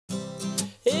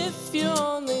If you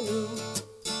only knew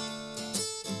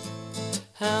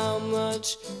how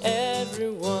much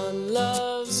everyone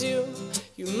loves you,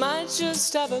 you might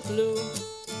just have a clue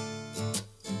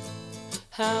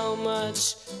how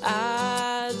much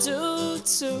I do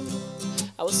too.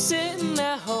 I was sitting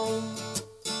at home,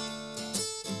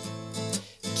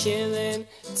 killing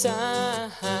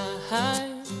time.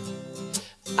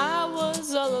 I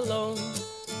was all alone,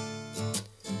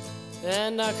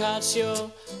 and I caught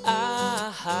your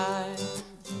eye.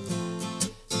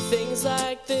 Things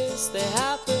like this, they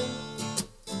happen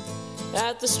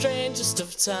at the strangest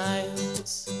of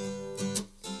times.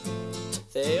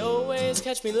 They always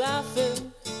catch me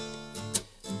laughing.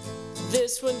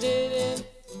 This one didn't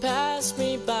pass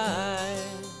me by.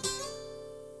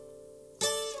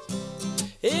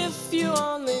 If you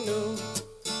only knew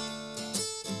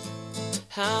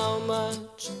how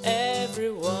much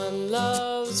everyone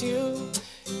loves you,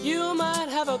 you might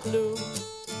have a clue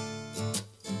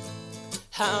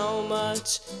how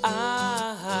much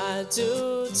I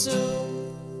do too.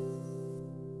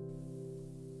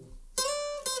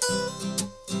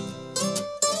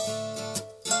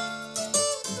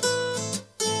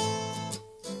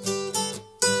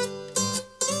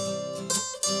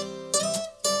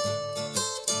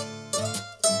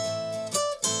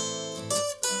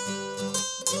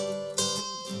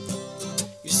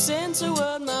 You sent a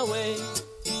word my way,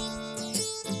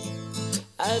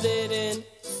 I didn't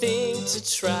think to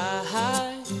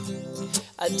try.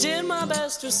 I did my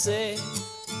best to say,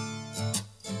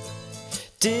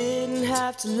 didn't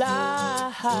have to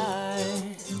lie.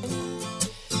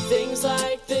 Things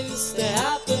like this, they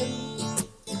happen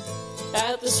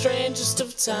at the strangest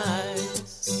of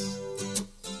times.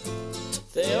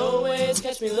 They always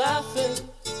catch me laughing.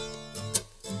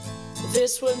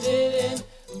 This one didn't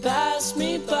pass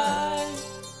me by.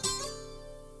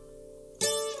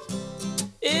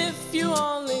 If you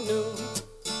only knew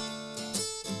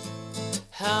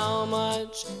how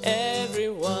much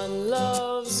everyone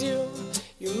loves you,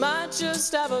 you might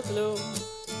just have a clue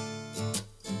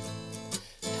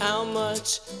how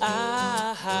much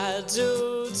I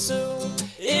do too.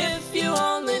 If you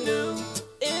only knew,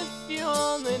 if you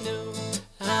only knew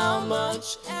how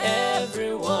much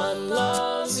everyone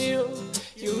loves you,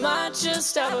 you might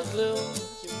just have a clue.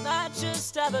 You might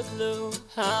just have a clue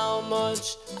how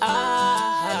much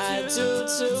I do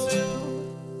too.